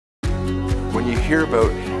you hear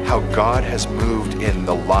about how God has moved in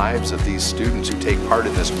the lives of these students who take part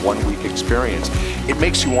in this one-week experience, it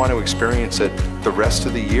makes you want to experience it the rest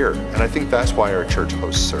of the year. And I think that's why our church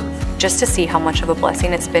hosts serve. Just to see how much of a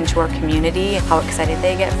blessing it's been to our community, how excited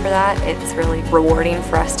they get for that, it's really rewarding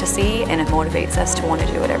for us to see, and it motivates us to want to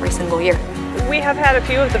do it every single year. We have had a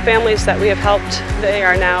few of the families that we have helped. They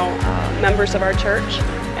are now members of our church,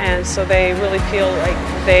 and so they really feel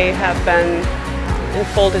like they have been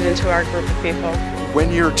enfolded into our group of people.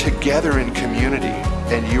 When you're together in community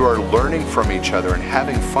and you are learning from each other and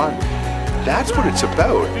having fun, that's what it's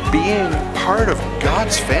about, being part of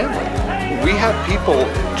God's family. We have people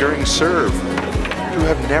during Serve who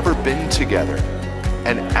have never been together,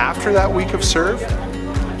 and after that week of Serve,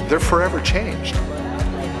 they're forever changed.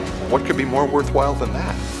 What could be more worthwhile than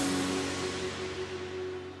that?